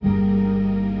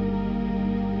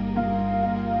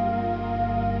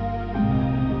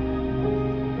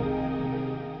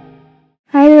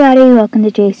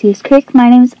welcome to JC's Creek.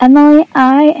 My name is Emily.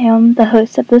 I am the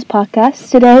host of this podcast.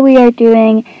 Today we are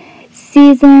doing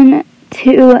Season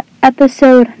 2,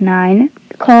 Episode 9,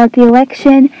 called The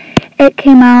Election. It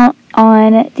came out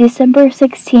on December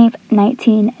 16th,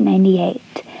 1998.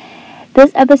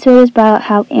 This episode is about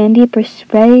how Andy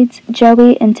persuades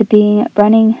Joey into being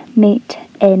running mate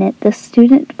in the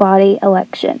student body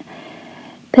election,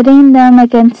 pitting them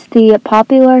against the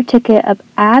popular ticket of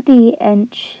Abby and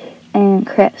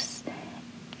Chris.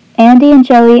 Andy and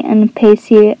Joey and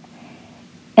Pacey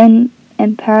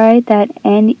imply that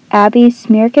Abby's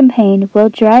smear campaign will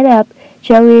dry up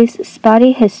Joey's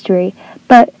spotty history,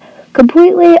 but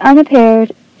completely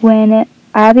unimpaired when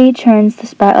Abby turns the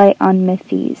spotlight on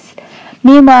Matthews.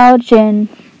 Meanwhile, Jen,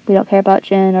 we don't care about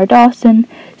Jen or Dawson,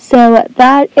 so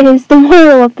that is the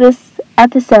moral of this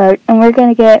episode, and we're going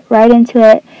to get right into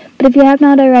it. But if you have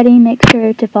not already, make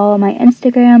sure to follow my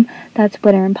Instagram, that's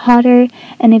Winter and Potter,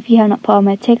 and if you have not followed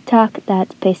my TikTok,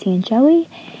 that's Pacey and Joey,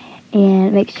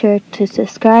 and make sure to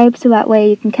subscribe so that way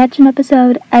you can catch an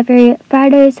episode every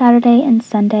Friday, Saturday, and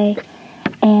Sunday.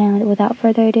 And without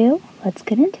further ado, let's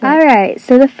get into it. Alright,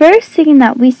 so the first scene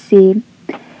that we see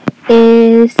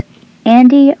is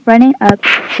Andy running up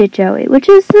to Joey, which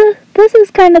is this is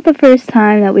kind of the first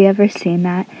time that we ever seen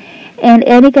that. And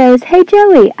Andy goes, "Hey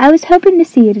Joey, I was hoping to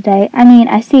see you today. I mean,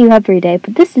 I see you every day,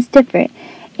 but this is different."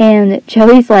 And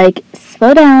Joey's like,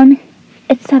 "Slow down,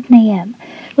 it's 7 a.m.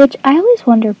 Which I always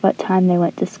wondered what time they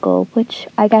went to school, which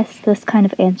I guess this kind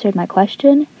of answered my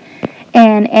question.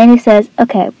 And Andy says,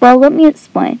 "Okay, well, let me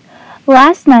explain.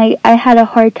 Last night, I had a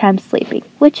hard time sleeping,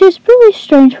 which is really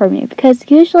strange for me,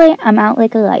 because usually I'm out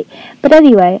like a light. But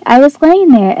anyway, I was laying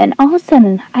there, and all of a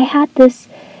sudden, I had this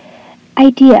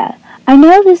idea. I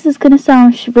know this is going to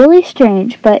sound really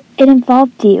strange, but it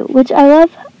involved you," which I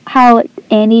love how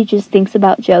Andy just thinks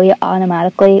about Joey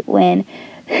automatically when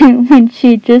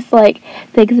she just,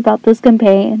 thinks about this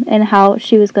campaign and how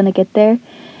she was going to get there.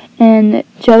 And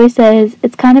Joey says,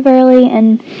 "It's kind of early,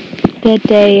 and good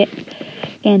day,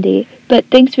 Andy, but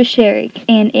thanks for sharing."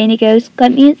 And Andy goes,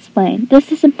 "Let me explain.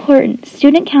 This is important.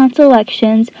 Student council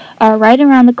elections are right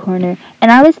around the corner,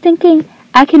 and I was thinking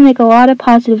I can make a lot of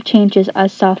positive changes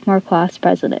as sophomore class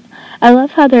president. I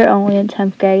love how they're only in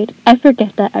 10th grade. I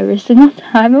forget that every single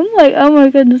time. I'm like, oh my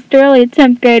goodness, they're only in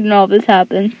 10th grade and all this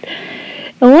happens.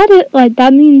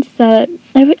 That means that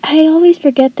I always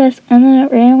forget this, and then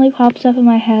it randomly pops up in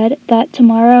my head that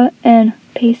Tamara and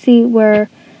Pacey were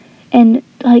in,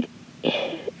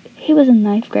 he was in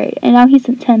 9th grade, and now he's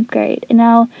in 10th grade, and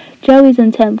now Joey's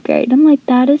in 10th grade. I'm like,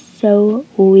 that is so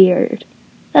weird.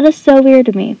 That is so weird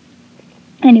to me.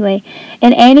 Anyway,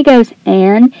 and Andy goes,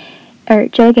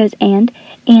 Joey goes, and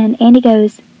Andy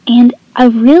goes, "And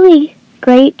a really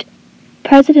great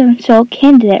presidential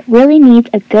candidate really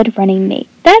needs a good running mate.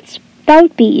 That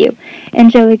would be you." And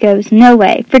Joey goes, "No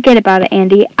way. Forget about it,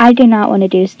 Andy. I do not want to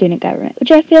do student government." Which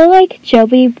I feel like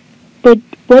Joey wouldn't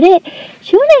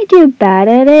do bad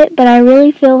at it, but I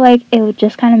really feel like it would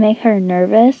just kind of make her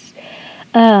nervous.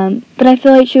 But I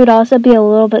feel like she would also be a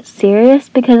little bit serious,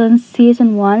 because in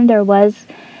season 1 there was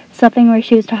something where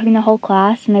she was talking to the whole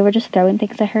class and they were just throwing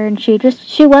things at her, and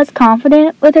she was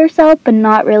confident with herself, but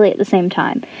not really at the same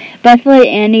time. But I feel like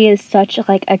Andy is such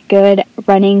a good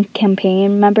running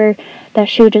campaign member that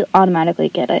she would just automatically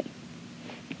get it.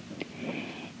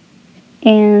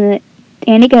 And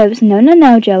Andy goes,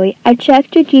 No, Joey. I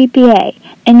checked your GPA,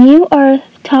 and you are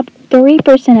top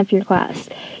 3% of your class.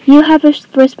 You have a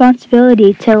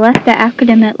responsibility to let the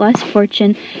academic less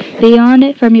fortune beyond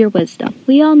it from your wisdom.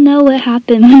 We all know what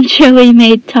happened when Joey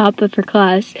made top of her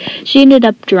class. She ended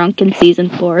up drunk in season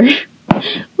 4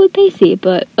 with Pacey,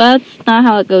 but that's not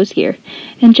how it goes here.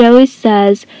 And Joey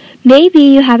says, "Maybe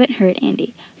you haven't heard,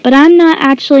 Andy, but I'm not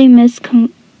actually Miss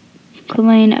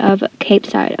Colleen of Cape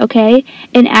Side, okay?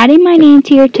 And adding my name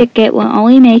to your ticket will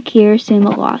only make you assume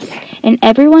a loss. And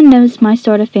everyone knows my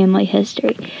sort of family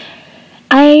history."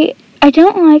 I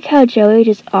don't like how Joey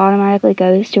just automatically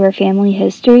goes to her family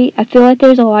history. I feel like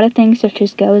there's a lot of things that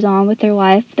just goes on with her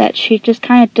life that she just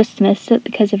kind of dismisses it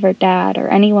because of her dad or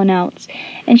anyone else.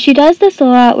 And she does this a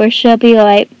lot where she'll be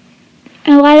like,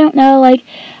 "Oh, I don't know,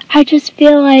 I just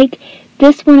feel like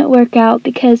this wouldn't work out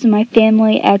because of my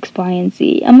family X, Y, and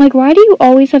Z." I'm like, why do you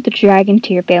always have to drag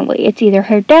into your family? It's either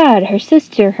her dad, her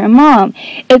sister, her mom.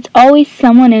 It's always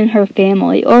someone in her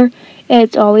family. Or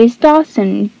it's always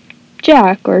Dawson,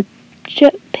 Jack, or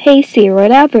Pacey, or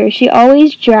whatever. She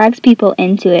always drags people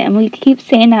into it, and we keep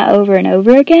saying that over and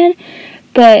over again,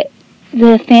 but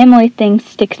the family thing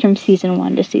sticks from season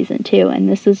 1 to season 2, and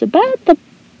this is about the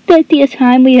 50th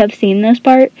time we have seen this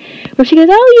part, where she goes,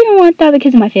 "Oh, you don't want that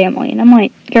because of my family." And I'm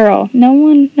like, girl, no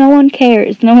one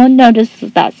cares. No one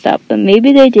notices that stuff, but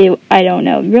maybe they do. I don't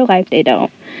know. In real life, they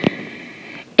don't.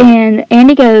 And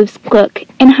Andy goes, "Look,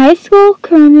 in high school,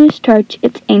 Coroner's Church,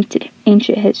 it's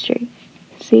ancient history."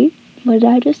 See? What did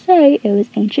I just say? It was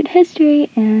ancient history,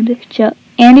 and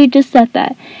Andy just said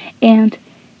that. And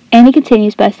Andy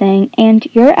continues by saying, "And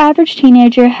your average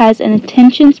teenager has an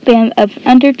attention span of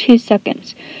under 2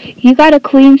 seconds. You got a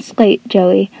clean slate,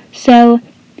 Joey. So,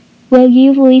 will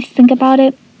you at least think about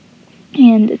it?"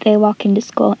 And they walk into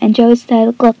school, and Joey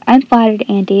said, "Look, I'm flattered,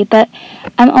 Andy, but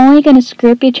I'm only going to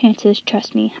screw up your chances.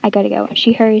 Trust me, I gotta go."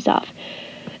 She hurries off.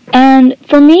 And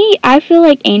for me, I feel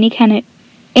like Andy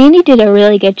did a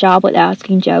really good job with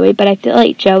asking Joey, but I feel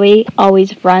like Joey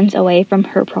always runs away from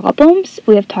her problems.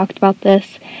 We have talked about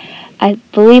this, I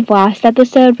believe, last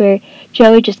episode, where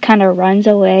Joey just kind of runs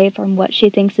away from what she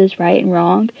thinks is right and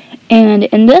wrong. And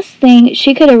in this thing,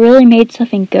 she could have really made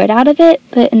something good out of it,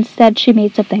 but instead she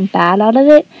made something bad out of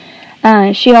it.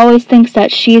 She always thinks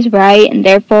that she's right, and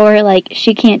therefore, like,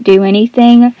 she can't do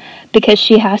anything because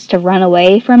she has to run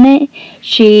away from it.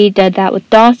 She did that with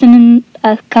Dawson in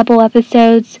a couple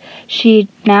episodes. She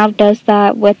now does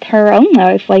that with her own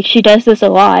life. Like, she does this a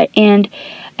lot, and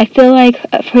I feel like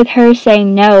with her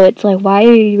saying no, it's like, why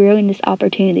are you ruining this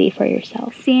opportunity for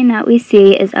yourself? The scene that we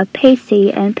see is of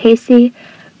Pacey, and Pacey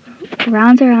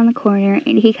rounds around the corner,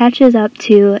 and he catches up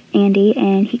to Andy,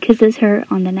 and he kisses her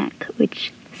on the neck,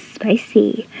 which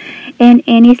spicy. And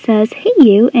Andy says, "Hey,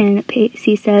 you," and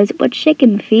Pacey says, "What's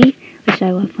shaking, Muffy?" Which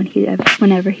I love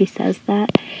whenever he says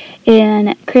that.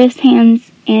 And Chris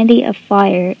hands Andy a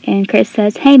flyer, and Chris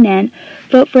says, "Hey, man,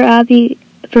 vote for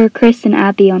Chris and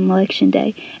Abby on election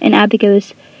day." And Abby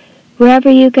goes,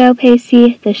 "Wherever you go,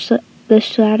 Pacey, the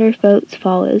Schlatter votes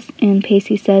follows." And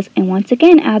Pacey says, "And once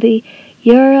again, Abby,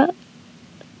 you're..."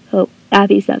 Oh,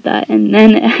 Abby said that. And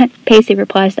then Pacey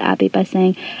replies to Abby by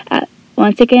saying,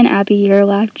 "Once again, Abby, your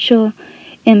lateral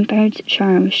imperent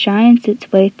charm shines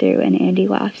its way through." And Andy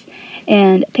laughs.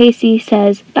 And Pacey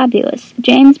says, "Fabulous.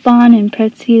 James Bond and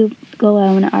Percy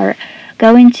Malone are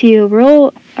going to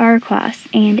rule our class."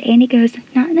 And Andy goes,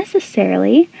 "Not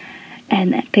necessarily."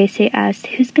 And then Pacey asks,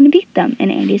 "Who's going to beat them?"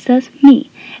 And Andy says, "Me."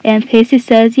 And Pacey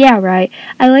says, "Yeah, right."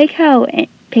 I like how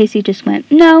Pacey just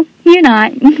went, "No, you're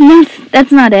not.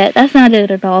 That's not it. That's not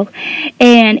it at all."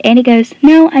 And Andy goes,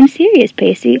 "No, I'm serious,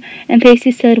 Pacey." And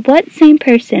Pacey said, "What sane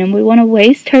person would want to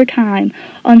waste her time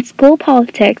on school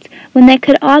politics when they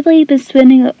could oddly be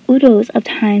spending oodles of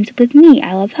times with me?"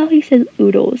 I love how he says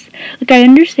oodles. Like, I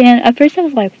understand. At first I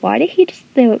was like, why did he just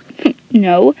say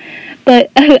no? But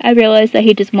I realized that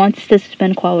he just wants to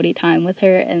spend quality time with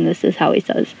her, and this is how he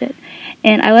says it.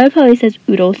 And I love how he says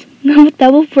oodles.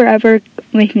 That will forever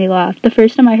make me laugh. The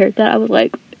first time I heard that, I was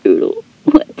like, oodle.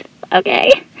 What?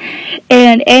 Okay.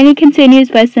 And Annie continues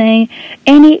by saying,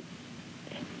 "Annie,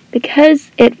 because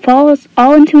it falls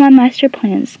all into my master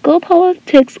plan. School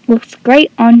politics looks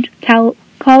great on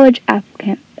college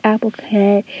applicants.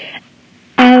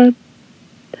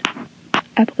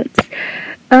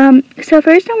 So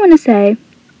first I want to say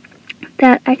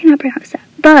that I cannot pronounce that,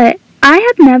 but I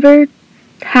have never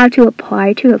had to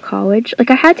apply to a college.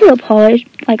 Like, I had to apply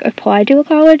to a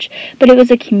college, but it was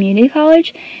a community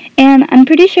college, and I'm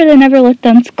pretty sure they never looked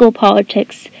on school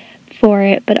politics for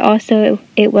it, but also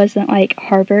it wasn't like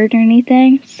Harvard or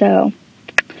anything. So,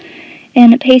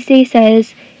 and Pacey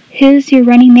says, "Who's your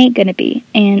running mate gonna be?"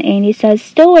 And Andy says,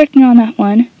 "Still working on that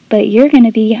one, but you're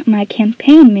gonna be my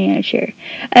campaign manager."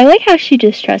 I like how she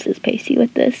just trusts Pacey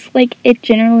with this. Like, it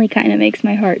generally kind of makes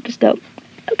my heart just go,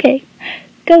 okay,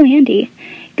 go Andy,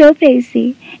 go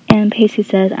Pacey. And Pacey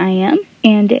says, "I am."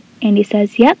 And Andy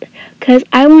says, "Yep, because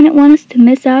I wouldn't want us to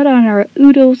miss out on our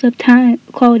oodles of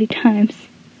quality times."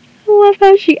 I love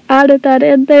how she added that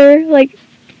in there. Like,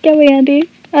 go Andy.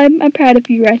 I'm proud of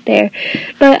you right there.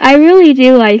 But I really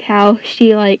do like how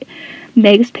she, like,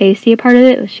 makes Pacey a part of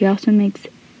it, but she also makes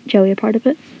Joey a part of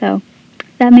it. So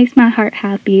that makes my heart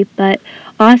happy. But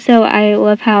also, I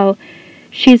love how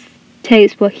she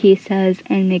takes what he says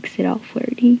and makes it all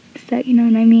flirty. So, you know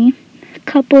what I mean?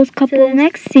 Couples. So the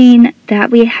next scene that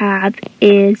we have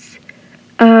is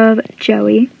of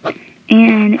Joey,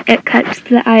 and it cuts to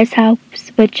the ice house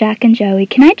with Jack and Joey.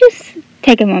 Can I just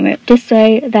take a moment to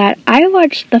say that I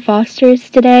watched The Fosters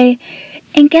today,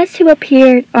 and guess who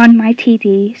appeared on my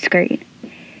TV screen?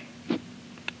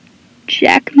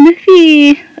 Jack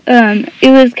Muffy.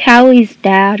 It was Callie's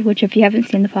dad, which, if you haven't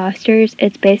seen The Fosters,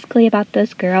 it's basically about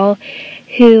this girl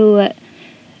who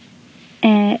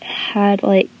had,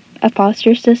 like, a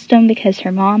foster system because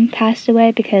her mom passed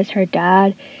away because her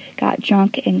dad got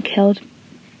drunk and killed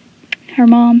her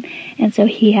mom, and so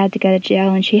he had to go to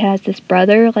jail, and she has this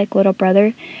brother, like little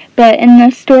brother. But in the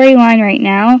storyline right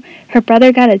now, her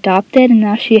brother got adopted, and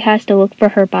now she has to look for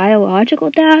her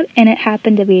biological dad, and it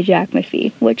happened to be Jack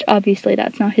McPhee, which obviously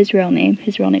that's not his real name.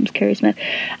 His real name's Kerry Smith.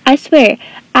 I swear,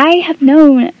 I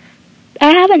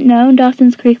haven't known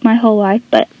Dawson's Creek my whole life,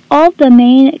 but all the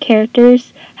main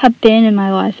characters have been in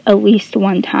my life at least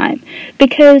one time.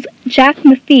 Because Jack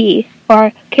McPhee,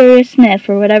 or Kerry Smith,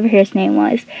 or whatever his name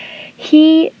was,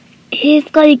 he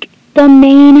is like the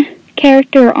main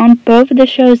character on both of the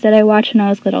shows that I watched when I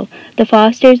was little. The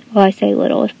Fosters, well, I say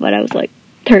little, but I was like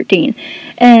 13.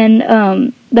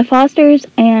 And The Fosters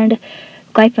and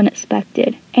Life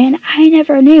Unexpected. And I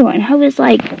never knew, and I was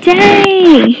like,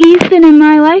 dang, he's been in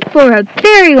my life for a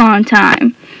very long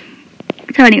time.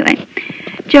 So anyway,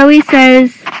 Joey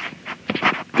says,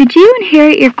 did you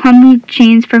inherit your clumsy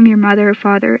genes from your mother or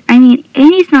father? I mean,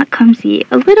 Annie's not clumsy.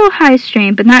 A little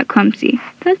high-strained, but not clumsy.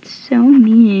 That's so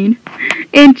mean.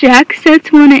 And Jack sets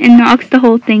one and knocks the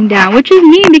whole thing down, which is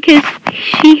mean because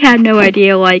he had no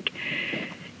idea, like,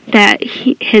 that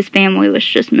his family was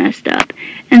just messed up.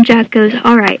 And Jack goes,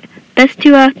 alright, best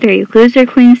 2 out of 3. Loser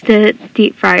cleans the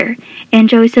deep fryer. And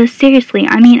Joey says, seriously,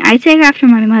 I mean, I take after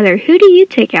my mother. Who do you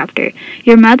take after?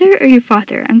 Your mother or your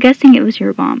father? I'm guessing it was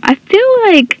your mom. I feel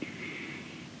like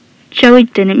Joey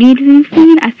didn't mean to be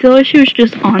mean. I feel like she was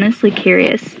just honestly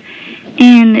curious.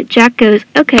 And Jack goes,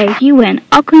 okay, you win.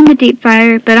 I'll clean the deep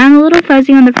fryer, but I'm a little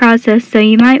fuzzy on the process, so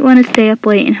you might want to stay up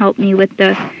late and help me with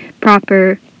the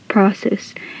proper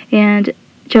process. And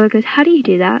Joey goes, how do you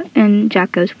do that? And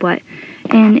Jack goes, what?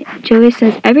 And Joey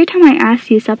says, every time I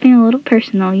ask you something a little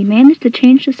personal, you manage to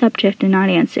change the subject and not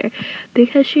answer.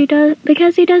 Because he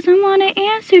doesn't want to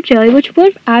answer, Joey, which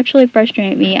would actually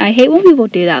frustrate me. I hate when people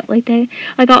do that.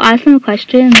 I'll ask them a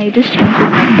question and they just change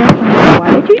the subject. I'm like,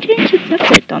 why did you change the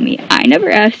subject on me? I never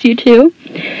asked you to.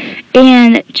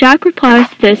 And Jack replies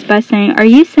to this by saying, are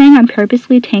you saying I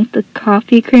purposely tanked the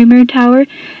coffee creamer tower?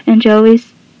 And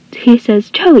he says,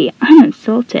 Joey, I'm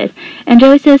insulted. And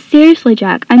Joey says, seriously,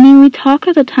 Jack, I mean, we talk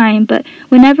all the time, but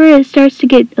whenever it starts to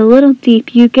get a little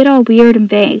deep, you get all weird and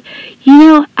vague. You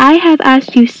know, I have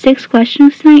asked you 6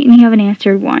 questions tonight, and you haven't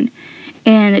answered 1.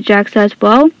 And Jack says,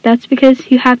 well, that's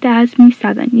because you have to ask me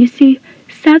 7. You see,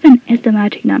 7 is the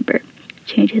magic number.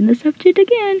 Changing the subject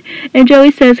again. And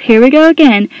Joey says, here we go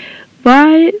again.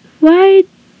 Why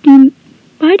do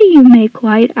you make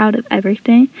light out of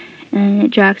everything?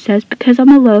 And Jack says, because I'm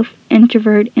a loaf,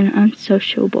 introvert, and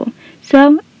unsociable.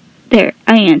 So, there,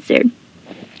 I answered.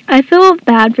 I feel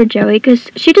bad for Joey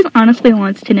because she just honestly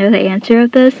wants to know the answer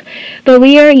of this. But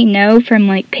we already know from,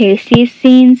 Pacey's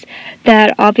scenes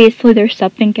that obviously there's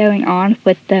something going on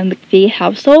with the McPhee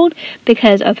household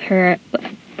because of her,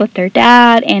 with their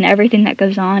dad and everything that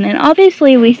goes on. And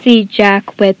obviously we see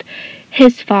Jack with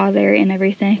his father and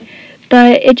everything.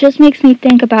 But it just makes me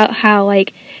think about how,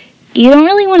 you don't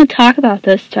really want to talk about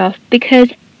this stuff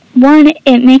because, one,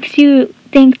 it makes you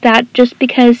think that just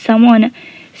because someone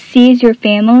sees your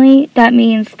family, that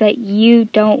means that you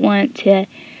don't want to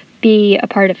be a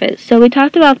part of it. So we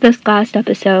talked about this last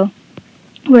episode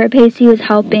where Pacey was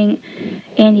helping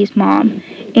Andy's mom.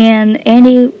 And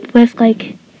Andy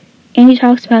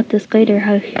talks about this later,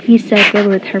 how he's so good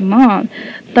with her mom.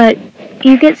 But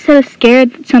you get so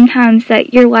scared sometimes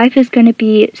that your life is going to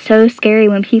be so scary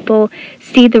when people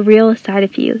see the real side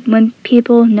of you. When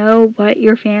people know what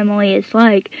your family is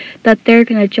like, that they're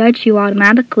going to judge you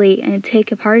automatically and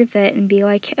take a part of it and be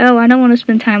like, oh, I don't want to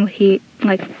spend time with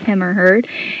him or her.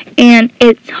 And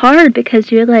it's hard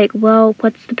because you're like, well,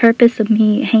 what's the purpose of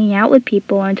me hanging out with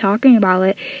people and talking about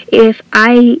it if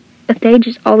they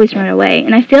just always run away?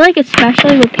 And I feel like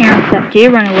especially with parents that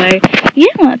do run away, you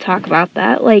don't want to talk about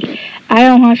that. I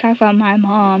don't want to talk about my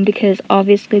mom because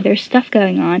obviously there's stuff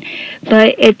going on.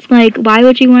 But it's why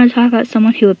would you want to talk about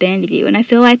someone who abandoned you? And I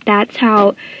feel like that's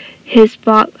how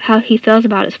he feels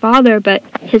about his father, but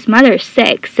his mother's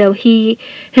sick. So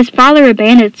his father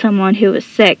abandoned someone who was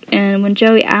sick. And when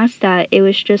Joey asked that, it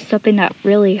was just something that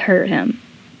really hurt him.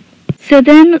 So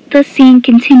then the scene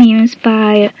continues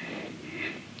by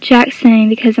Jack saying,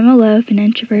 because I'm a loaf, an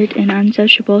introvert, and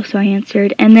unsociable, so I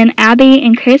answered. And then Abby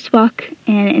and Chris walk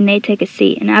in, and they take a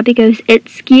seat. And Abby goes,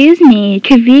 excuse me,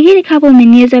 could we get a couple of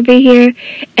menus over here?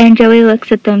 And Joey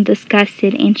looks at them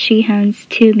disgusted, and she hands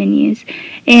 2 menus.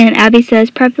 And Abby says,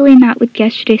 probably not with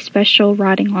yesterday's special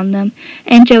rotting on them.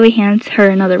 And Joey hands her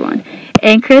another one.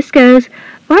 And Chris goes,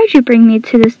 why'd you bring me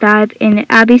to this dive? And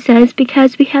Abby says,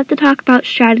 because we have to talk about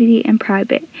strategy in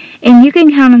private. And you can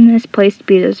count on this place to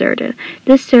be deserted.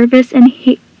 This service, and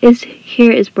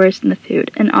is worse than the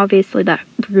food. And obviously that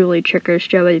really triggers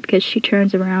Joey because she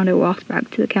turns around and walks back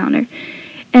to the counter.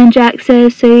 And Jack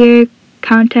says, so your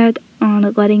contact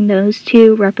on letting those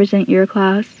two represent your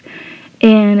class?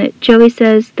 And Joey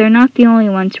says, they're not the only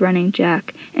ones running,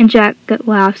 Jack. And Jack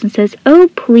laughs and says,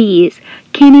 oh, please.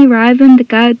 Kenny Riven, the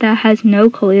guy that has no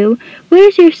clue?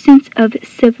 Where's your sense of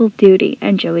civil duty?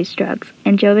 And Joey shrugs.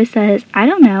 And Joey says, I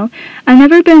don't know. I've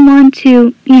never been one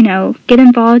to, get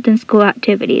involved in school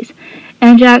activities.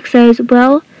 And Jack says,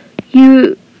 well,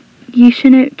 you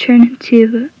shouldn't turn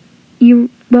into, you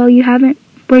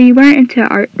weren't into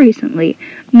art recently.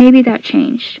 Maybe that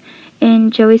changed.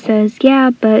 And Joey says, yeah,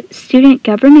 but student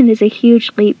government is a huge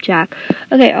leap, Jack.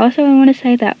 Okay, also I want to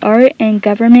say that art and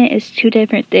government is two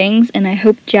different things, and I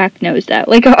hope Jack knows that.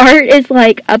 Like, art is,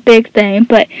 like, a big thing,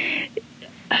 but,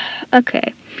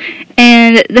 okay.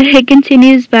 And then it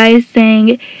continues by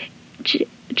saying,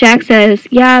 Jack says,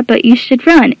 yeah, but you should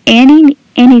run. Annie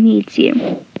needs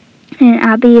you. And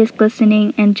Abby is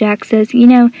listening, and Jack says,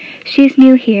 she's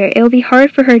new here. It'll be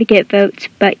hard for her to get votes,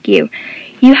 but you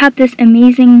have this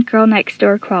amazing girl next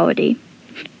door quality.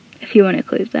 If you want to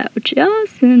include that, which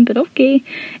doesn't, but okay.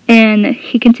 And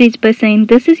he continues by saying,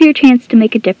 this is your chance to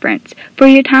make a difference. For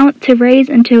your talent to raise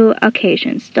into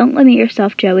occasions. Don't limit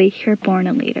yourself, Joey. You're born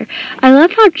a leader. I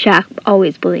love how Jack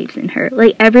always believes in her.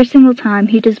 Like, every single time,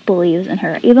 he just believes in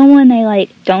her. Even when they,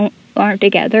 aren't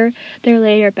together, they're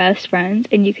later best friends,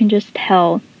 and you can just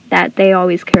tell that they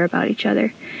always care about each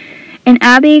other. And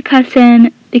Abby cuts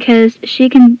in because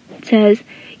says,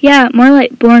 yeah, more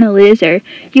like born a loser.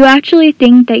 You actually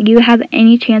think that you have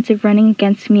any chance of running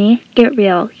against me? Get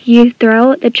real. You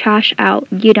throw the trash out,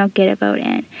 you don't get a vote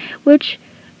in. Which,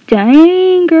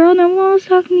 dang, girl, no one was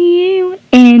talking to you.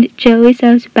 And Joey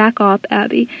says, back off,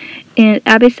 Abby. And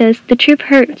Abby says, the truth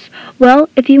hurts. Well,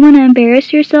 if you want to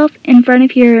embarrass yourself in front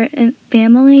of your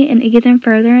family and even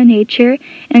further in nature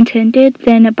intended,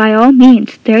 then by all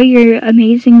means, throw your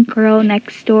amazing girl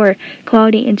next door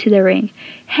quality into the ring.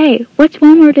 Hey, what's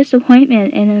one more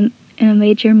disappointment in a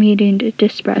major meeting to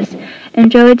express?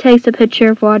 And Joey takes a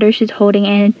pitcher of water she's holding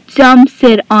and dumps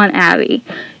it on Abby.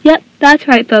 Yep, that's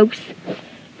right, folks.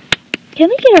 Can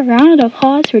we get a round of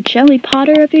applause for Joey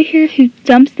Potter over here who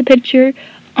dumps the pitcher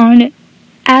on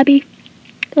Abby?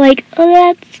 Like,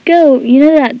 let's go. You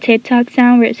know that TikTok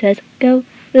sound where it says, go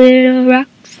little rock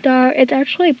star? It's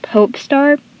actually Pope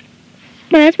Star.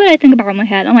 But that's what I think about in my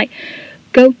head. I'm like,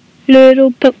 go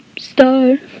little Pope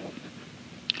Star.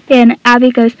 And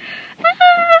Abby goes,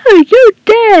 you're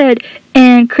dead.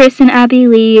 And Chris and Abby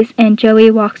leaves, and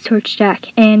Joey walks towards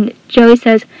Jack. And Joey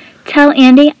says, tell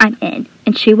Andy I'm in.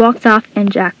 And she walks off, and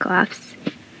Jack laughs.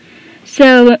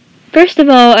 So, first of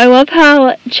all, I love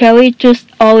how Joey just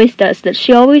always does this.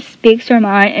 She always speaks her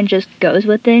mind and just goes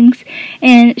with things.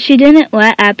 And she didn't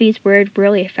let Abby's word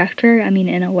really affect her. I mean,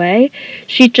 in a way.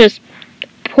 She just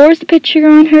pours the pitcher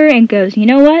on her and goes, you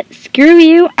know what? Screw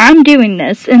you. I'm doing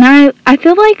this. And I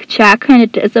feel like Jack kind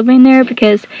of did something there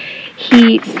because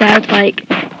he said,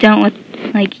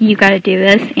 you gotta do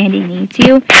this. Andy needs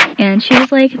you. And she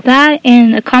was like, that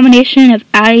and a combination of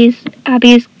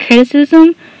Abby's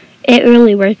criticism, it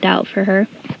really worked out for her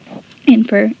and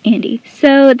for Andy.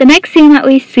 So the next scene that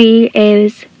we see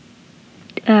is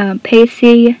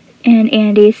Pacey and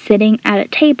Andy sitting at a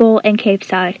table in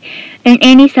Capeside. And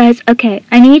Andy says, okay,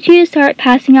 I need you to start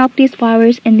passing out these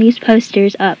flowers and these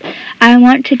posters up. I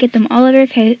want to get them all over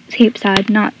Capeside,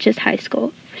 not just high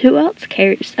school. Who else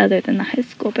cares other than the high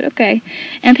school? But okay.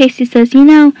 And Pacey says,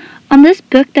 on this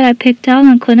book that I picked out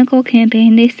on Clinical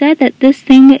Campaign, they said that this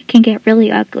thing can get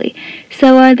really ugly.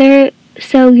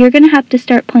 So you're going to have to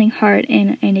start playing hard.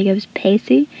 And Andy goes,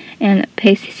 Pacey? And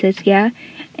Pacey says, yeah.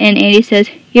 And Andy says,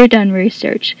 you're done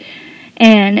research.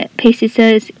 And Pacey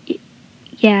says,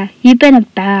 yeah, you've been a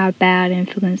bad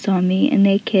influence on me. And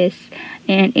they kiss.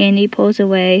 And Andy pulls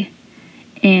away.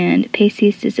 And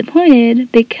Pacey's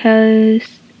disappointed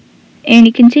because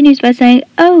Andy continues by saying,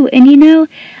 oh, and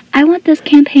I want this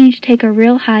campaign to take a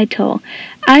real high toll.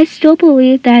 I still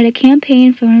believe that a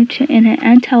campaign formed in an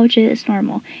intelligent is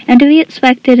normal, and to be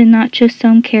expected and not just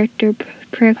some character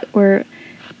prick or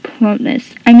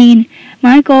promoteness. I mean,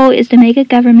 my goal is to make a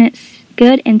government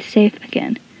good and safe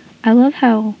again. I love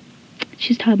how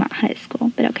she's talking about high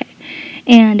school, but okay.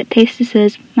 And Pacey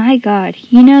says, my God,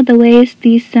 the ways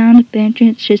these sound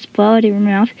banterings just flow out of your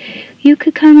mouth. You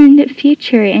could come in the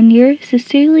future, and your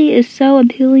Cecily is so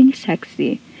appealing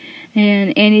sexy.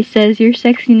 And Andy says, your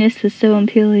sexiness is so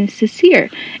appealing sincere.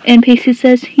 And Pacey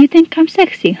says, you think I'm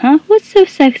sexy, huh? What's so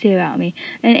sexy about me?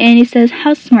 And Andy says,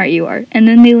 how smart you are. And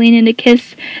then they lean in to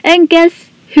kiss, and guess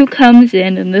who comes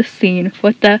in this scene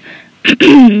with the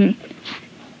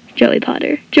Joey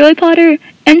Potter. Joey Potter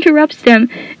interrupts them,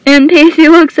 and Pacey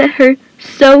looks at her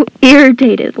so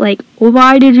irritated, like,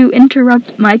 why did you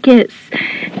interrupt my kiss?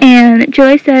 And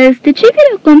Joey says, did you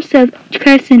get a glimpse of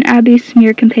Chris and Abby's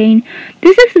smear campaign?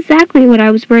 This is exactly what I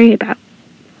was worried about.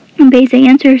 And Pacey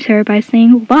answers her by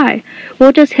saying, why?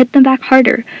 We'll just hit them back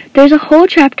harder. There's a whole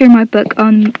chapter in my book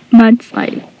on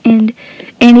mudsliding. And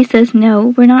Andy says,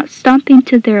 no, we're not stomping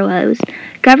to their lows.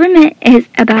 Government is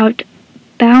about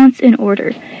balance and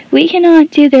order. We cannot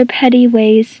do their petty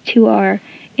ways to our...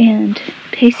 And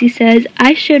Pacey says,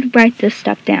 I should write this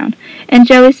stuff down. And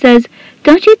Joey says,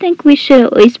 don't you think we should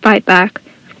at least fight back?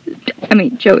 I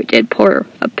mean, Joey did pour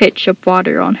a pitch of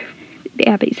water on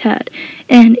Abby's head.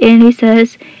 And Andy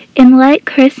says, and let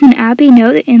Chris and Abby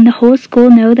know that, and the whole school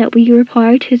know that we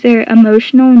reply to their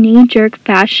emotional knee-jerk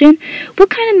fashion. What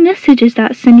kind of message is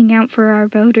that sending out for our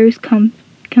voters'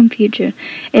 confusion?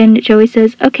 And Joey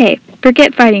says, okay,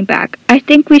 forget fighting back. I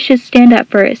think we should stand up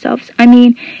for ourselves.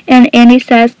 And Andy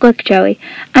says, look, Joey,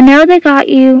 I know they got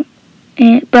you,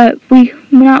 but we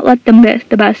will not let them get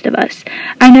the best of us.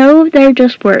 I know they're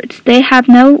just words. They have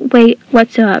no weight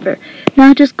whatsoever.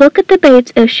 Now just look at the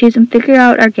Bates issues and figure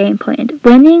out our game plan.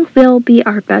 Winning will be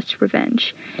our best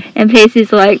revenge. And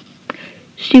Pacey's like,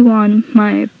 she won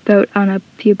my vote on a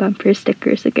few bumper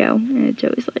stickers ago. And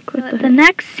Joey's like, what the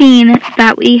next scene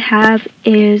that we have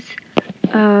is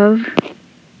of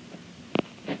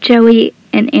Joey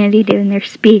and Andy doing their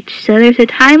speech. So there's a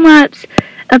time lapse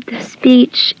of the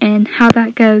speech and how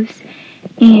that goes,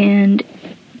 and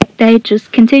they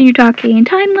just continue talking.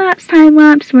 Time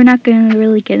lapse. We're not going to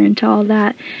really get into all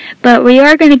that, but we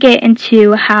are going to get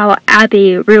into how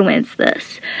Abby ruins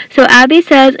this. So Abby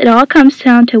says it all comes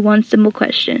down to one simple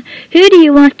question: who do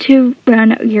you want to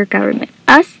run your government?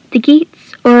 Us, the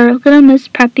Geats, or Little Miss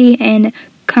Preppy and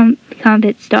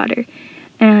Convict's daughter?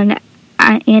 And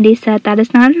Andy said that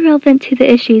is not relevant to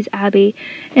the issues, Abby.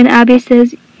 And Abby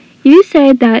says, you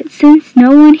said that since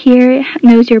no one here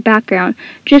knows your background,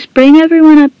 just bring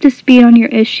everyone up to speed on your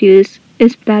issues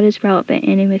that is relevant.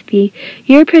 And Timothy,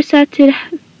 your percepted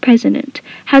president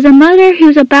has a mother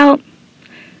who's about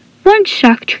one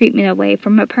shock treatment away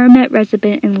from a permanent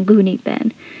resident in Looney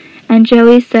Bin. And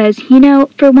Joey says,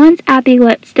 for once, Abby,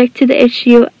 let's stick to the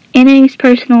issue. Annie's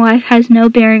personal life has no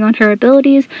bearing on her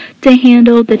abilities to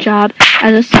handle the job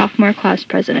as a sophomore class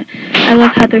president. I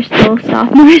love how they're still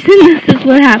sophomores and this is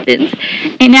what happens.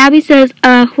 And Abby says,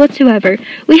 whatsoever.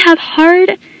 We have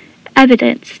hard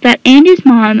evidence that Andy's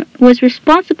mom was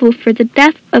responsible for the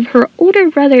death of her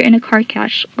older brother in a car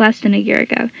crash less than a year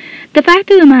ago. The fact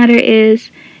of the matter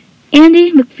is,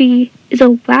 Andy McPhee is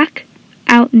a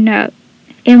whack-out nut.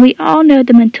 And we all know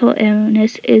the mental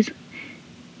illness is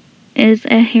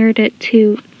inherited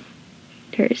to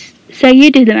hers. So you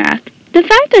do the math. The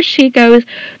fact that she goes,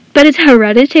 but it's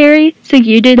hereditary, so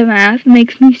you do the math,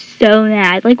 makes me so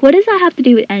mad. Like, what does that have to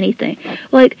do with anything?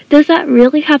 Like, does that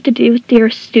really have to do with your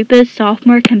stupid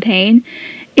sophomore campaign?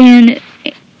 And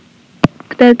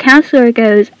the counselor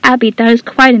goes, Abby, that is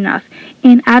quite enough.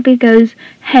 And Abby goes,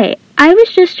 hey, I was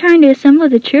just trying to assemble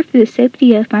the truth for the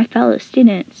safety of my fellow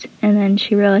students. And then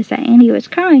she realized that Andy was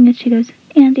crying, and she goes,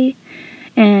 Andy.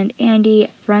 And Andy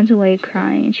runs away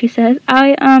crying, and she says,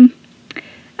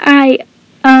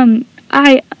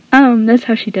 that's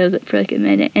how she does it for like a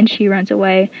minute, and she runs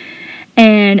away,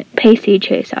 and Pacey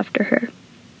chases after her.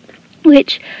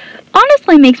 Which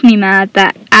honestly makes me mad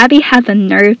that Abby had the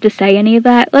nerve to say any of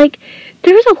that. Like,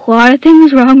 there's a lot of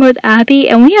things wrong with Abby,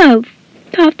 and we have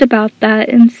talked about that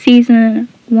in season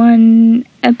 1,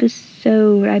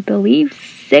 episode, I believe,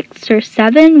 6 or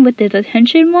 7 with the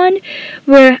detention one,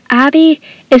 where Abby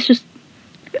is just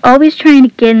always trying to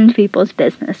get into people's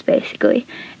business, basically.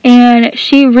 And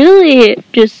she really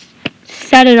just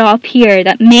set it off here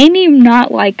that made me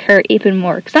not like her even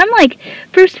more. Because I'm like,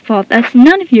 first of all, that's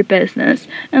none of your business.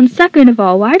 And second of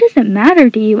all, why does it matter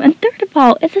to you? And third of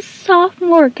all, it's a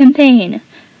sophomore campaign.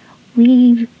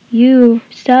 Leave you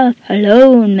stuff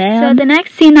alone, man. So the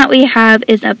next scene that we have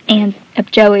is of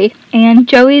Joey. And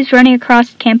Joey's running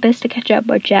across campus to catch up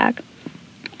with Jack.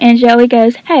 And Joey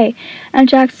goes, hey. And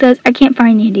Jack says, I can't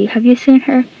find Andy. Have you seen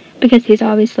her? Because he's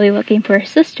obviously looking for his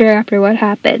sister after what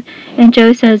happened. And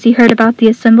Joey says, you heard about the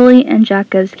assembly? And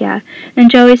Jack goes, yeah. And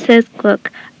Joey says,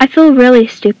 look, I feel really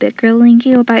stupid grilling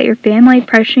you about your family,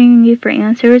 pressuring you for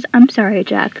answers. I'm sorry,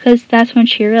 Jack. Because that's when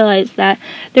she realized that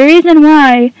the reason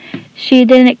why she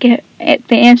didn't get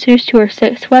the answers to her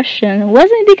 6th question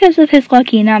wasn't because of his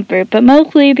lucky number, but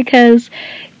mostly because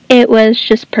it was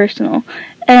just personal.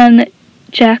 And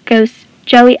Jack goes,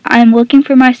 Joey, I'm looking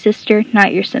for my sister,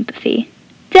 not your sympathy.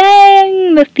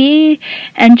 "Dang, Miffy!"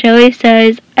 And Joey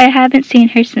says, "I haven't seen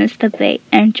her since the debate."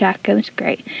 And Jack goes,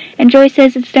 "Great." And Joey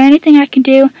says, "Is there anything I can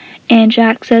do?" And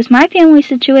Jack says, "My family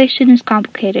situation is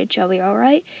complicated, Joey,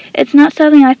 alright? It's not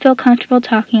something I feel comfortable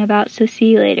talking about, so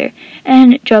see you later."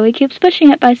 And Joey keeps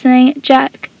pushing it by saying,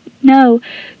 "Jack, no,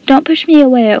 don't push me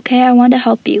away, okay? I want to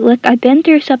help you. Look, I've been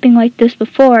through something like this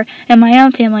before in my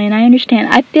own family, and I understand."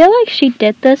 I feel like she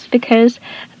did this because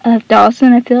of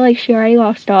Dawson. I feel like she already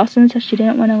lost Dawson, so she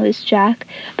didn't want to lose Jack.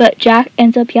 But Jack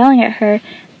ends up yelling at her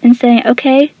and saying,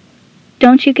 "Okay,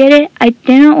 don't you get it? I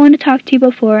didn't want to talk to you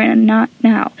before, and not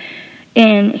now."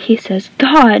 And he says,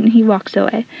 "God," and he walks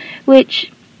away.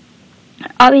 Which,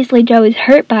 obviously Joey's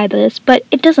hurt by this, but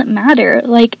it doesn't matter.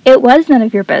 Like, it was none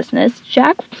of your business.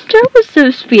 Jack was so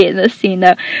sweet in this scene,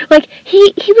 though. Like,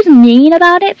 he was mean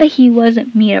about it, but he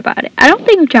wasn't mean about it. I don't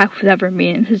think Jack was ever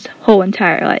mean in his whole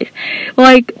entire life.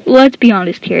 Like, let's be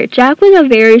honest here. Jack was a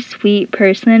very sweet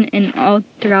person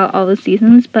throughout all the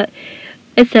seasons, but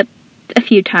except a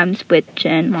few times with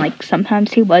Jen. Like,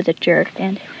 sometimes he was a jerk,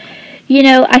 and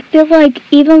I feel like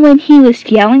even when he was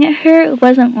yelling at her, it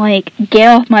wasn't like, "Get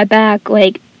off my back,"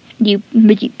 like, you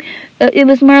it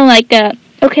was more like,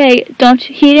 okay,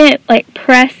 he didn't, like,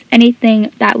 press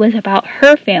anything that was about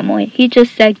her family. He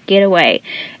just said, "Get away."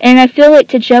 And I feel like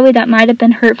to Joey that might have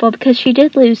been hurtful because she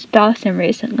did lose Dawson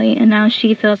recently, and now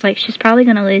she feels like she's probably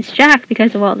going to lose Jack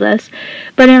because of all this.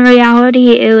 But in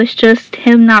reality, it was just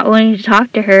him not wanting to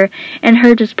talk to her and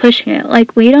her just pushing it.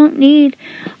 Like, we don't need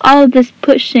all of this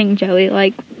pushing, Joey.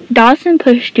 Like, Dawson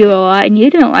pushed you a lot and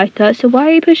you didn't like that, so why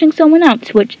are you pushing someone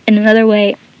else? Which, in another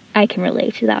way, I can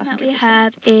relate to that. What we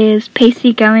have is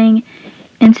Pacey going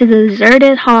into the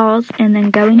deserted halls and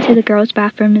then going to the girls'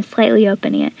 bathroom and slightly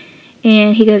opening it.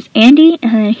 And he goes, "Andy,"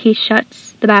 and then he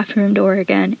shuts the bathroom door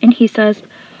again. And he says,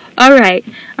 "Alright,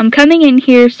 I'm coming in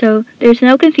here so there's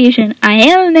no confusion. I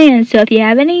am a man, so if you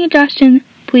have any suggestions,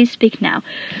 please speak now."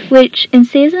 Which, in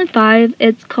Season 5,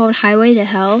 it's called Highway to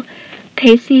Hell.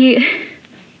 Pacey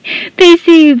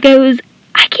goes,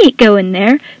 "I can't go in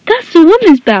there. That's the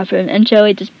women's bathroom." And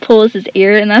Joey just pulls his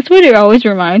ear, and that's what it always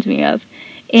reminds me of.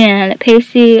 And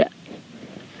Pacey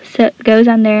goes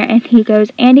on there, and he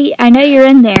goes, "Andy, I know you're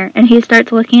in there." And he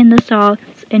starts looking in the stalls,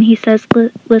 and he says,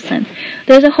 "Listen,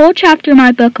 there's a whole chapter in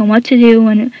my book on what to do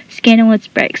when Scandalous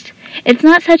breaks. It's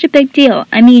not such a big deal.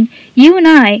 I mean, you and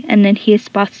I," and then he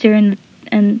spots her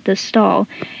in the stall,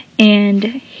 and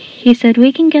he said,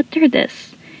 "We can get through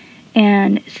this."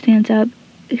 And stands up,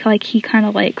 like he kind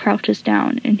of like crouches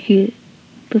down, and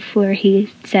before he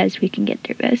says, "We can get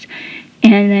through this."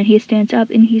 And then he stands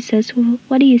up and he says, "Well,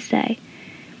 what do you say?"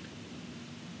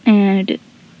 And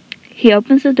he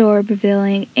opens the door,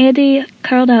 revealing Andy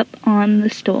curled up on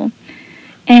the stool.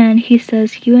 And he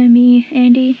says, "You and me,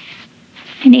 Andy?"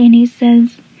 And Andy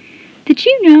says, "Did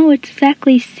you know it's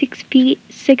exactly 6 feet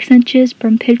 6 inches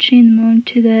from pitching the moon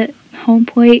to the home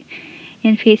plate?"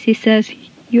 And Pacey says,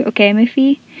 "You okay,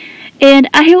 Miffy?" And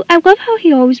I love how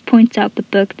he always points out the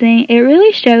book thing. It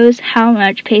really shows how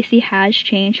much Pacey has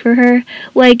changed for her.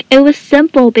 Like, it was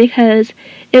simple because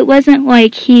it wasn't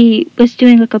like he was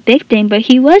doing like a big thing, but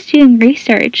he was doing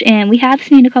research, and we have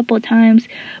seen a couple of times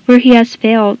where he has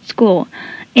failed school.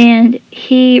 And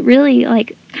he really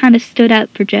like kind of stood up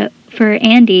for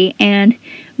Andy and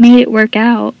made it work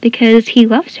out because he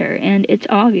loves her, and it's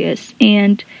obvious.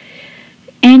 And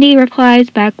Andy replies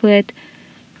back with,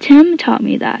 "Tim taught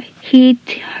me that. He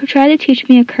tried to teach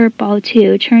me a curveball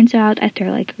too. Turns out I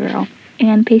throw like a girl."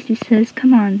 And Pacey says,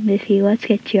 "Come on, Miffy, let's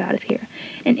get you out of here."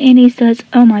 And Andy says,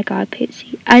 "Oh my God,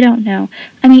 Pacey, I don't know.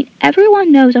 I mean,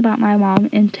 everyone knows about my mom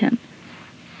and Tim."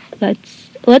 Let's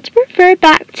refer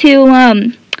back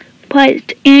to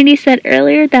what Andy said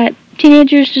earlier, that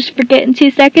teenagers just forget in 2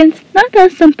 seconds. Not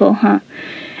that simple, huh?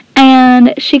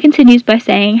 And she continues by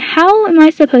saying, "How am I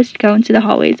supposed to go into the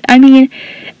hallways? I mean,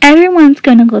 everyone's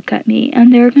gonna look at me,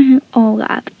 and they're gonna all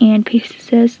laugh." And Pacey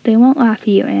says, "They won't laugh at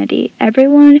you, Andy.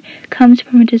 Everyone comes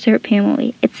from a dessert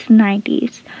family. It's the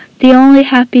 90s. The only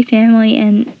happy family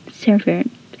in Severn."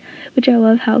 Which I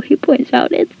love how he points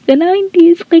out, it's the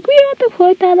 90s. Like, we don't have to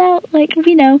point that out. Like,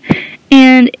 we know.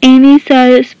 And Amy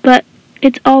says, "But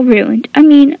it's all ruined. I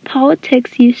mean,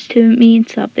 politics used to mean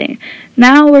something.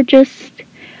 Now we're just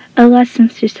a lesson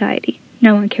society.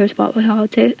 No one cares about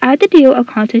politics." I had to do a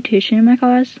constitution in my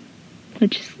class,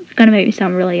 which is going to make me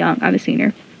sound really young. I'm a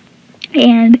senior.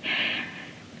 And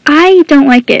I don't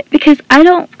like it because I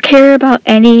don't care about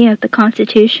any of the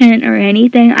Constitution or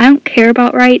anything. I don't care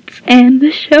about rights, and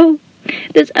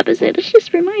this episode is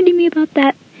just reminding me about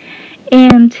that.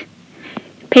 And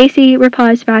Pacey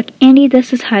replies back, "Andy,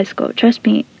 this is high school. Trust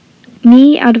me.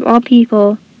 Me, out of all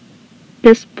people,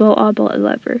 this will all blow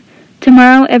over.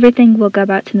 Tomorrow, everything will go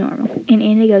back to normal. And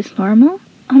Andy goes, normal?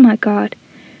 Oh my god.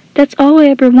 That's all I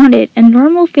ever wanted. A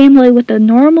normal family with a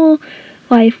normal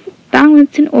life,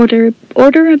 balance and order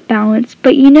and balance.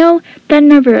 But you know, that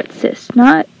never exists.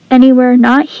 Not anywhere,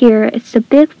 not here. It's a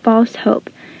big false hope.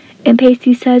 And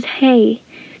Pacey says, hey,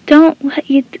 don't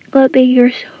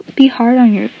be hard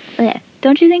on your...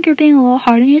 Don't you think you're being a little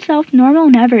hard on yourself? Normal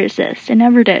never exists. It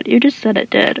never did. You just said it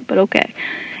did, but okay.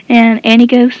 And Annie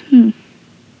goes,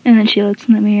 And then she looks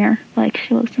in the mirror.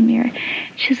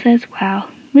 She says, wow,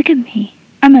 look at me.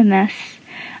 I'm a mess.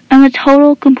 I'm a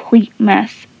total, complete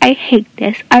mess. I hate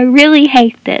this. I really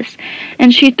hate this.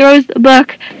 And she throws the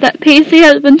book that Pacey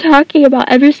has been talking about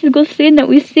every single scene that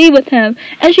we see with him.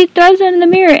 And she throws it in the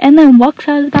mirror and then walks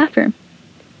out of the bathroom.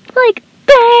 Like,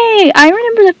 dang! I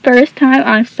remember the first time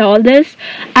I saw this,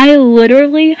 I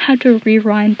literally had to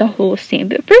rewind the whole scene.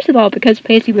 But first of all, because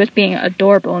Pacey was being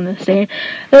adorable in this scene.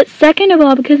 But second of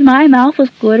all, because my mouth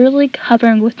was literally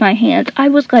covering with my hands. I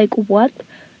was like, what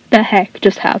the heck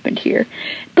just happened here?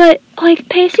 But, like,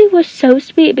 Pacey was so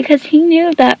sweet because he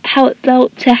knew that how it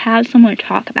felt to have someone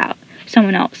talk about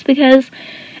someone else. Because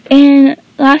in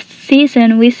last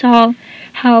season, we saw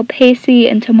how Pacey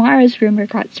and Tamara's rumor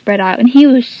got spread out, and he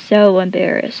was so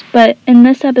embarrassed. But in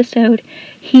this episode,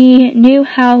 he knew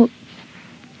how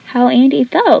Andy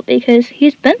felt because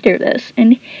he's been through this,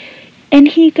 and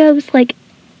he goes like,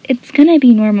 it's gonna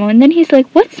be normal, and then he's like,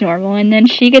 what's normal? And then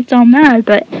she gets all mad,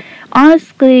 but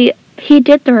honestly, he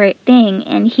did the right thing,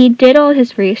 and he did all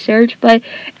his research, but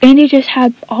Andy just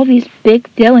had all these big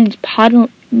feelings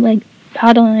bottling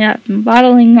up, and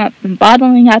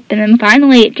then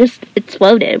finally it just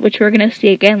exploded, which we're gonna see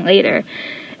again later.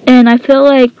 And I feel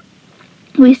like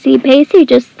we see Pacey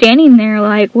just standing there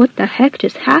like, what the heck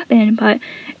just happened? But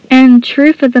in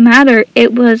truth of the matter,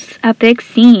 it was a big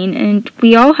scene, and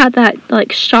we all had that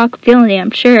like shock feeling,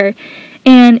 I'm sure.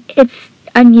 And it's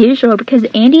unusual because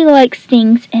Andy likes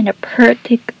things in a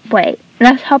perfect way.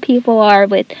 That's how people are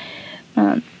with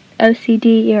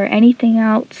OCD or anything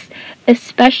else,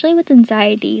 especially with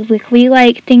anxiety. Like, we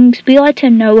like to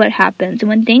know what happens, and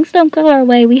when things don't go our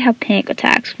way, we have panic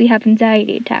attacks, we have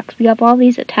anxiety attacks, we have all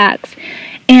these attacks.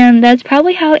 And that's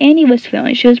probably how Annie was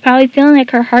feeling. She was probably feeling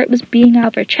like her heart was beating out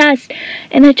of her chest,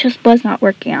 and it just was not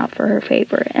working out for her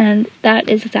favor. And that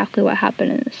is exactly what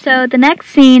happened in this. So the next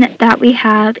scene that we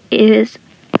have is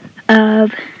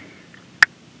of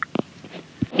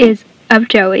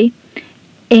Joey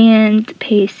and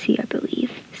Pacey, I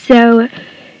believe. So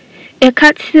it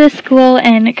cuts to the school,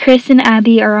 and Chris and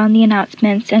Abby are on the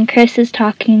announcements, and Chris is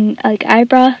talking like, I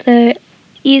brought the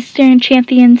Eastern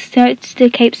champions to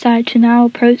Cape Side to now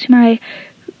approach my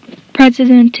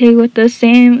presidency with the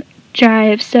same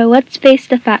drive, so let's face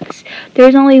the facts.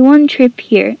 There's only one trip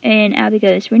here. And Abby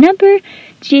goes, remember,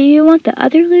 do you want the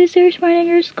other losers running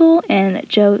your school? And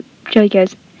Joey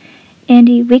goes,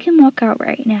 Andy, we can walk out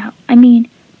right now. I mean,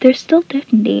 there's still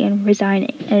dignity in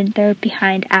resigning. And they're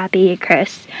behind Abby and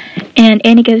Chris. And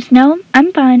Andy goes, no,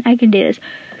 I'm fine, I can do this.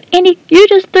 Andy, you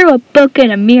just threw a book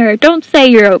in a mirror. Don't say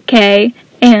you're okay.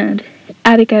 And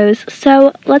Abby goes,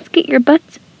 so let's get off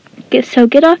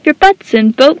your butts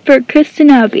and vote for Chris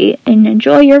and Abby and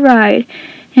enjoy your ride.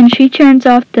 And she turns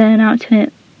off the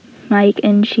announcement mic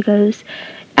and she goes,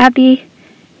 Abby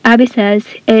says,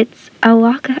 it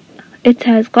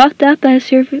says locked up as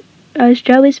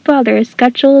Joey's father.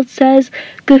 Schedule says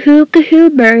Gahoo Gahoo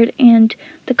Bird and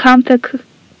the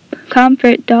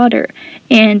comfort daughter.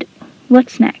 And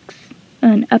what's next?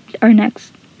 And up our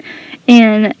next.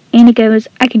 And Andy goes,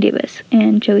 I can do this.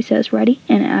 And Joey says, ready?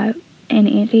 And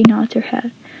Andy nods her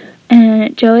head.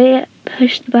 And Joey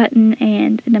pushed the button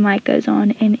and the mic goes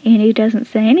on, and Andy doesn't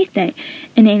say anything.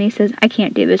 And Andy says, I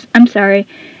can't do this. I'm sorry.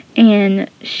 And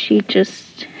she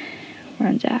just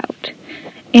runs out.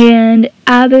 And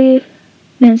Abby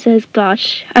then says,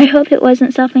 gosh, I hope it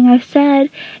wasn't something I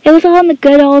said. It was all in the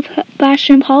good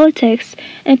old-fashioned politics.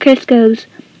 And Chris goes,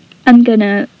 I'm going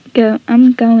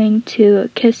to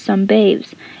kiss some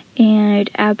babes. And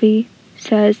Abby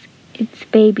says, it's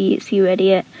babies, you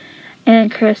idiot.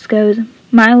 And Chris goes,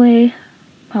 my way,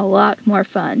 a lot more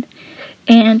fun.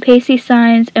 And Pacey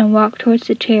signs and walks towards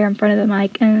the chair in front of the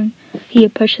mic, and he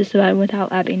pushes the button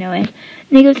without Abby knowing.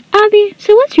 And he goes, Abby,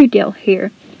 so what's your deal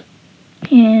here?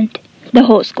 And the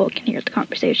whole school can hear the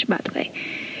conversation, by the way.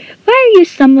 Why are you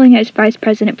stumbling as vice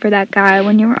president for that guy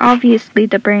when you were obviously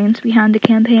the brains behind the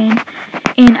campaign?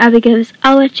 And Abby goes,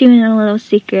 I'll let you in a little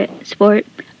secret, sport.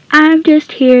 I'm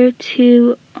just here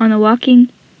on a walking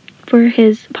for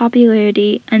his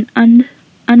popularity and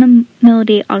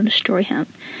unhumility, I'll destroy him.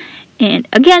 And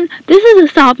again, this is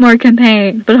a sophomore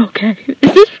campaign, but okay.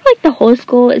 Is this like like the whole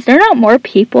school? Is there not more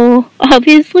people?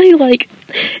 Obviously, like,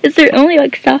 is there only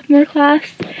like sophomore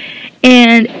class?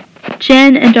 And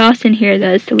Jen and Dawson hear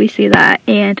this, so we see that.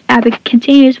 And Abby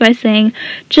continues by saying,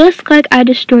 just like I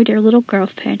destroyed your little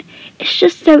girlfriend. It's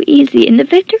just so easy, and the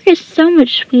victory is so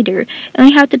much sweeter. And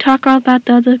we have to talk all about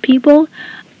the other people.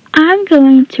 I'm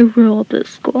going to rule this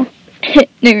school.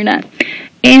 No, you're not.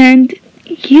 And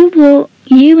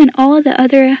you and all of the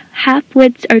other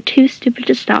half-wits are too stupid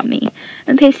to stop me.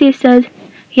 And Pacey says,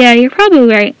 yeah, you're probably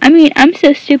right. I mean, I'm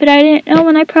so stupid I didn't know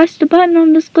when I pressed the button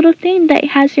on this little thing that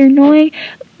has your annoying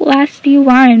last few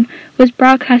line was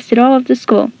broadcasted all over the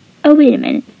school. Oh, wait a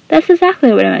minute. That's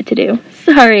exactly what I meant to do.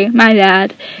 Sorry, my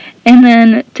bad. And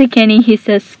then to Kenny, he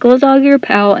says, school's all your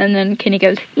pal. And then Kenny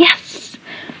goes, yes!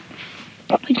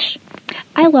 Which,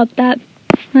 I love that.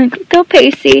 Like, go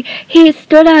Pacey. He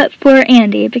stood up for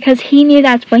Andy because he knew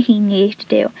that's what he needed to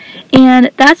do. And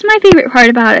that's my favorite part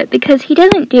about it, because he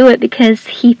doesn't do it because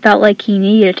he felt like he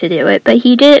needed to do it, but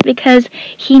he did it because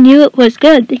he knew it was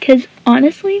good. Because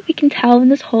honestly, we can tell in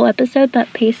this whole episode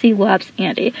that Pacey loves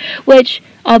Andy, which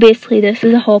obviously this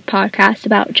is a whole podcast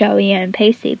about Joey and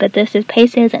Pacey, but this is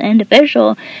Pacey as an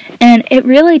individual, and it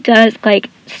really does, like,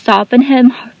 soften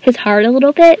his heart a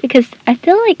little bit, because I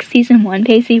feel like season 1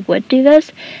 Pacey would do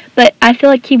this, but I feel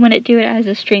like he wouldn't do it as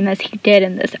extreme as he did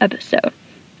in this episode.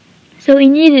 So he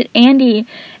needed Andy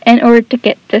in order to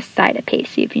get this side of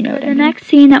Pacey, if you know what I mean. The next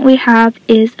scene that we have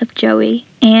is of Joey,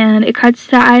 and it cuts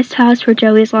to the ice house where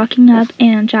Joey is locking up,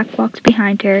 and Jack walks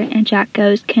behind her, and Jack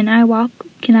goes, Can I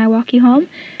walk you home?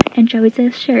 And Joey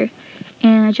says, sure.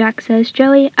 And Jack says,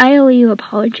 Joey, I owe you an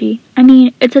apology. I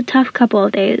mean, it's a tough couple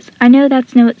of days. I know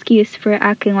that's no excuse for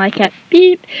acting like it.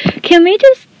 Beep. Can we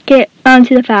just get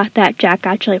onto the fact that Jack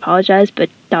actually apologized,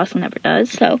 but Dawson never does,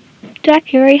 so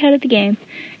Jack, you're already ahead of the game.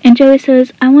 And Joey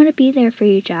says, I want to be there for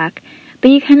you, Jack,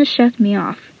 but you kind of shut me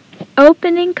off.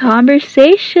 Opening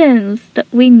conversations.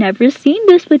 We never seen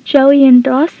this with Joey and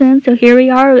Dawson, so here we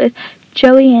are with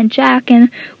Joey and Jack, and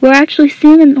we're actually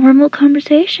seeing a normal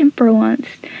conversation for once.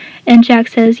 And Jack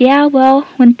says, yeah, well,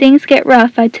 when things get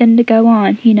rough, I tend to go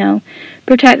on,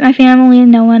 protect my family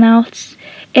and no one else.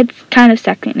 It's kind of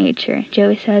second nature.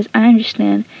 Joey says, I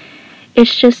understand.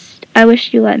 It's just, I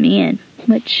wish you let me in.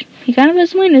 Which, he kind of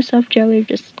doesn't blame himself, Joey,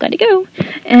 just let it go.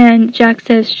 And Jack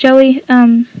says, Joey,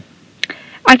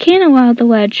 I can't allow the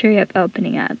lead tree up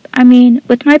opening up. I mean,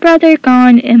 with my brother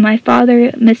gone and my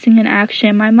father missing in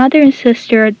action, my mother and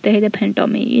sister, they depend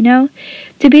on me,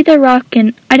 To be the rock,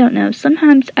 and I don't know,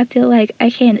 sometimes I feel like I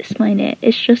can't explain it.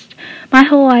 It's just, my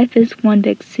whole life is one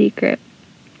big secret.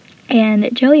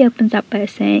 And Joey opens up by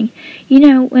saying,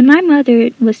 when my mother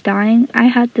was dying, I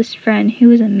had this friend who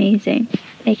was amazing,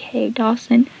 aka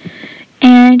Dawson.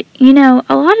 And,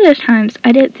 a lot of the times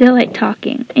I didn't feel like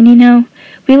talking. And,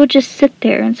 we would just sit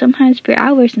there and sometimes for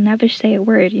hours and never say a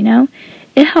word,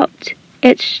 It helped.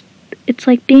 It's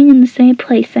like being in the same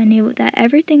place. I knew that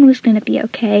everything was going to be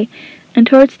okay. And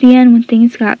towards the end, when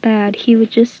things got bad, he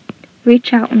would just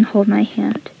reach out and hold my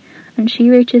hand. And she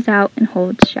reaches out and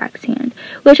holds Jack's hand.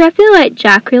 Which I feel like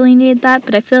Jack really needed that,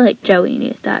 but I feel like Joey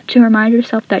needed that. To remind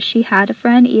herself that she had a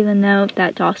friend, even though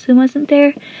that Dawson wasn't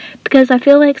there. Because I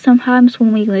feel like sometimes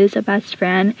when we lose a best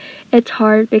friend, it's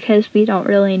hard because we don't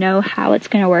really know how it's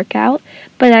going to work out.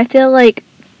 But I feel like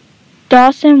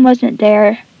Dawson wasn't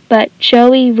there, but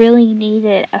Joey really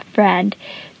needed a friend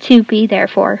to be there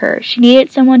for her. She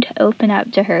needed someone to open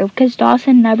up to her, because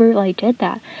Dawson never, did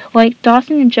that.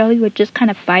 Dawson and Joey would just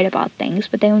kind of fight about things,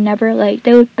 but they would never,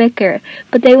 they would bicker,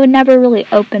 but they would never really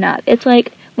open up. It's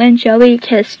like when Joey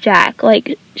kissed Jack,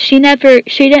 she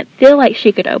didn't feel like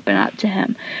she could open up to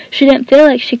him. She didn't feel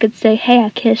like she could say, hey,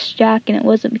 I kissed Jack, and it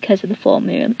wasn't because of the full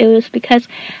moon. It was because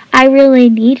I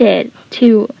really needed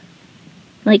to,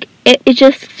 it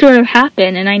just sort of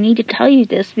happened, and I need to tell you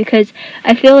this because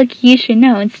I feel like you should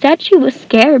know. Instead, she was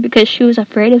scared because she was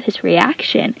afraid of his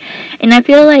reaction. And I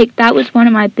feel like that was one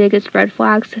of my biggest red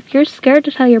flags. If you're scared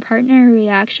to tell your partner a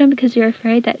reaction because you're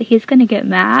afraid that he's going to get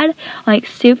mad,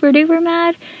 super duper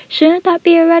mad, shouldn't that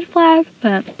be a red flag?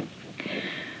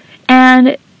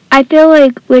 And I feel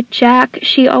like with Jack,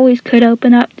 she always could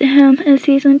open up to him in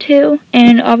season 2.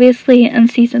 And obviously in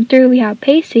season 3 we have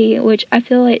Pacey, which I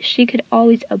feel like she could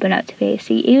always open up to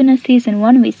Pacey. Even in season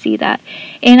 1 we see that.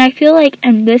 And I feel like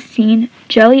in this scene,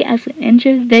 Joey as an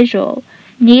individual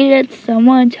needed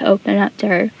someone to open up to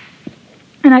her.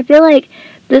 And I feel like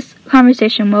this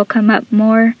conversation will come up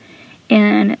more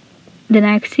in the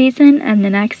next season and the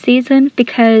next season,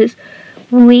 because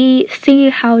we see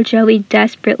how Joey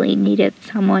desperately needed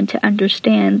someone to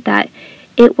understand that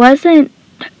it wasn't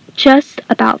just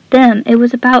about them. It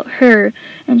was about her,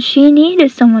 and she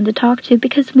needed someone to talk to,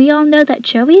 because we all know that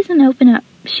Joey doesn't open up.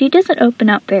 She doesn't open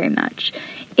up very much.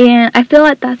 And I feel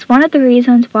like that's one of the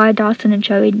reasons why Dawson and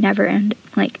Joey never end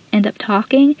up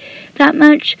talking that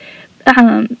much.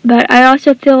 But I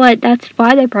also feel like that's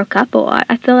why they broke up a lot.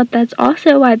 I feel like that's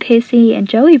also why Pacey and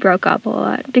Joey broke up a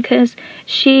lot, because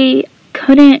she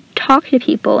couldn't talk to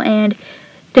people. And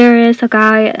there is a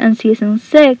guy in season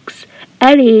 6,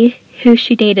 Eddie, who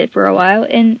she dated for a while,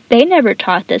 and they never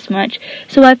talked this much.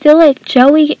 So I feel like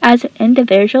Joey as an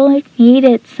individual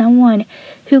needed someone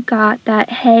who got that,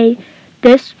 hey,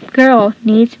 this girl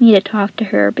needs me to talk to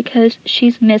her, because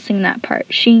she's missing that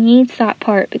part. She needs that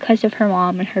part because of her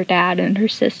mom and her dad and her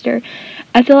sister.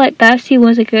 I feel like Bessie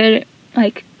was a good,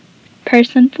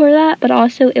 person for that, but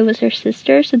also it was her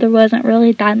sister, so there wasn't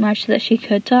really that much that she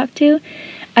could talk to.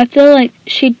 I feel like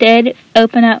she did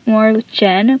open up more with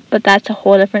Jen, but that's a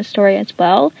whole different story as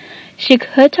well. She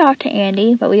could talk to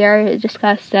Andy, but we already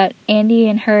discussed that Andy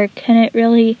and her couldn't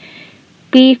really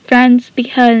be friends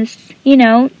because,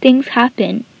 things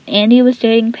happen. Andy was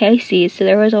dating Pacey, so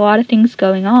there was a lot of things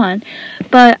going on.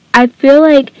 But I feel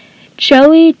like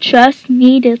Joey just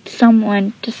needed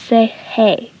someone to say,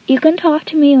 hey, you can talk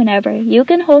to me whenever. You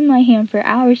can hold my hand for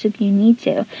hours if you need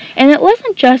to. And it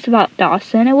wasn't just about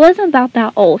Dawson. It wasn't about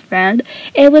that old friend.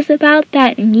 It was about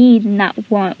that need and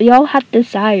that want. We all have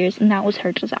desires, and that was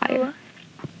her desire.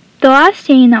 The last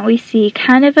scene that we see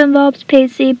kind of involves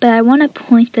Pacey, but I want to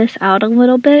point this out a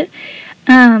little bit.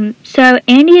 So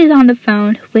Andy is on the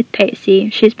phone with Pacey.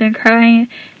 She's been crying,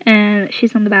 and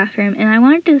she's in the bathroom, and I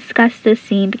wanted to discuss this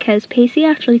scene because Pacey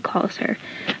actually calls her,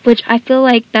 which I feel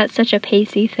like that's such a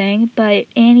Pacey thing, but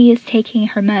Andy is taking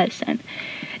her medicine,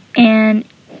 and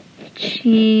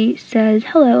she says,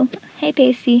 hello, hey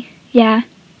Pacey, yeah,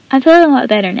 I'm feeling a lot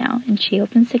better now, and she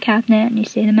opens the cabinet, and you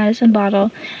see the medicine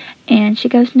bottle, and she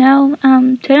goes, no,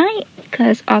 tonight,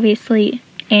 because obviously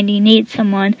Andy needs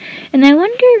someone, and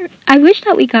I wish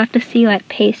that we got to see,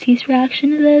 Pacey's reaction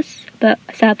to this, but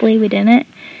sadly we didn't,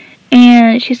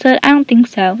 and she said, I don't think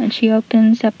so, and she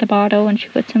opens up the bottle, and she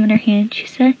puts them in her hand. She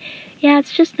said, yeah,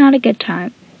 it's just not a good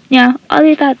time. Yeah, I'll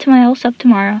leave that to my old self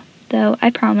tomorrow, though, I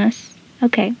promise.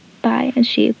 Okay, bye, and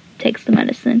she takes the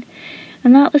medicine.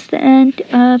 And that was the end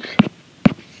of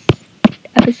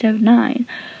episode 9.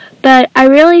 But I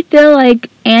really feel like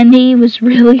Andy was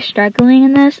really struggling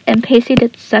in this, and Pacey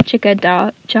did such a good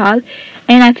job.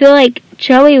 And I feel like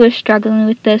Joey was struggling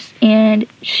with this, and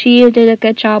she did a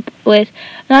good job with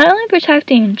not only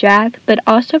protecting Jack, but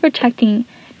also protecting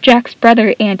Jack's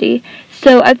brother, Andy.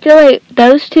 So I feel like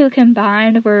those two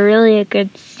combined were really a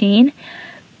good scene.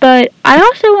 But I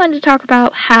also wanted to talk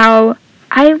about how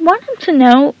I wanted to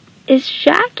know, is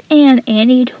Jack and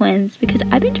Andy twins? Because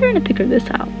I've been trying to figure this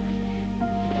out.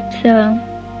 So,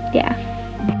 yeah.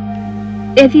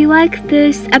 If you like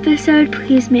this episode,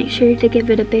 please make sure to give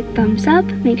it a big thumbs up.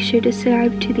 Make sure to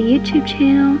subscribe to the YouTube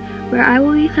channel, where I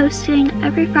will be posting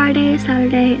every Friday,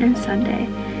 Saturday, and Sunday.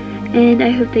 And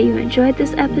I hope that you enjoyed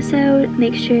this episode.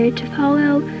 Make sure to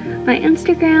follow my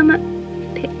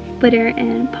Instagram, Twitter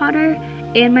and Potter,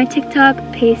 and my TikTok,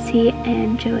 Pacey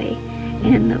and Joey.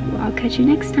 And I'll catch you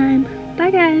next time.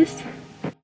 Bye, guys!